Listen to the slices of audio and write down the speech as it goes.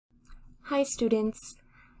Hi students,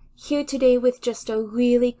 here today with just a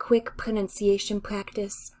really quick pronunciation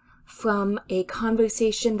practice from a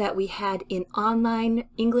conversation that we had in online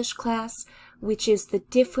English class, which is the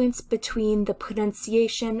difference between the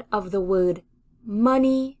pronunciation of the word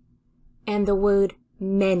money and the word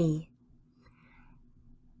many.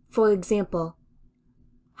 For example,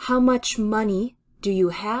 how much money do you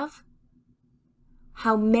have?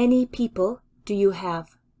 How many people do you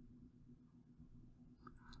have?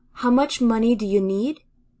 How much money do you need?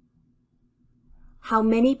 How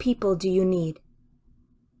many people do you need?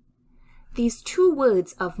 These two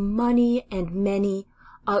words of money and many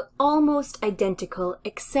are almost identical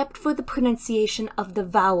except for the pronunciation of the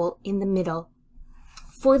vowel in the middle.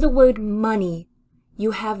 For the word money,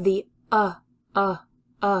 you have the the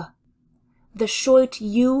short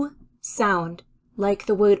U sound, like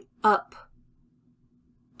the word up,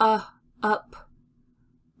 up,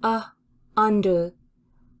 under,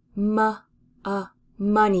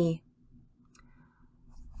 money.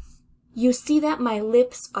 You see that my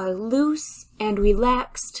lips are loose and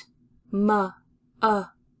relaxed, and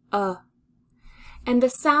the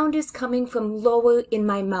sound is coming from lower in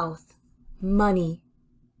my mouth, money.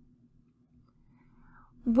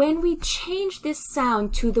 When we change this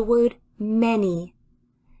sound to the word many,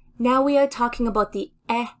 now we are talking about the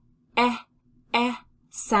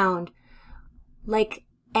sound, like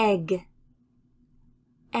egg,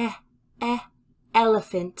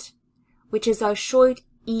 elephant, which is our short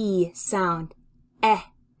E sound,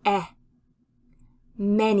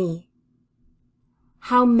 many.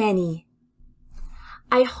 How many?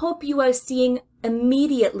 I hope you are seeing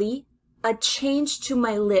immediately a change to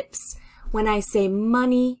my lips when I say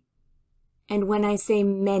money and when I say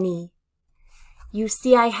many. You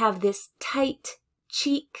see I have this tight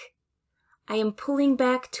cheek. I am pulling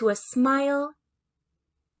back to a smile.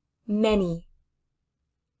 Many.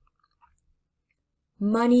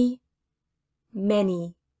 Money,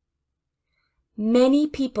 many. Many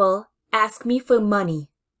people ask me for money.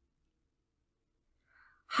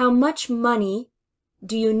 How much money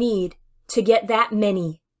do you need to get that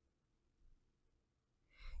many?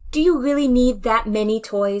 Do you really need that many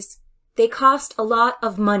toys? They cost a lot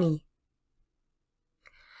of money.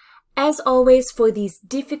 As always, for these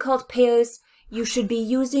difficult pairs, you should be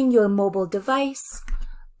using your mobile device.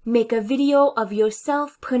 Make a video of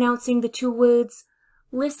yourself pronouncing the two words.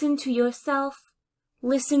 Listen to yourself.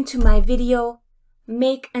 Listen to my video.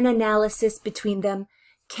 Make an analysis between them.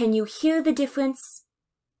 Can you hear the difference?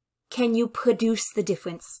 Can you produce the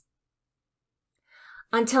difference?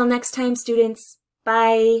 Until next time, students.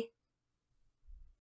 Bye.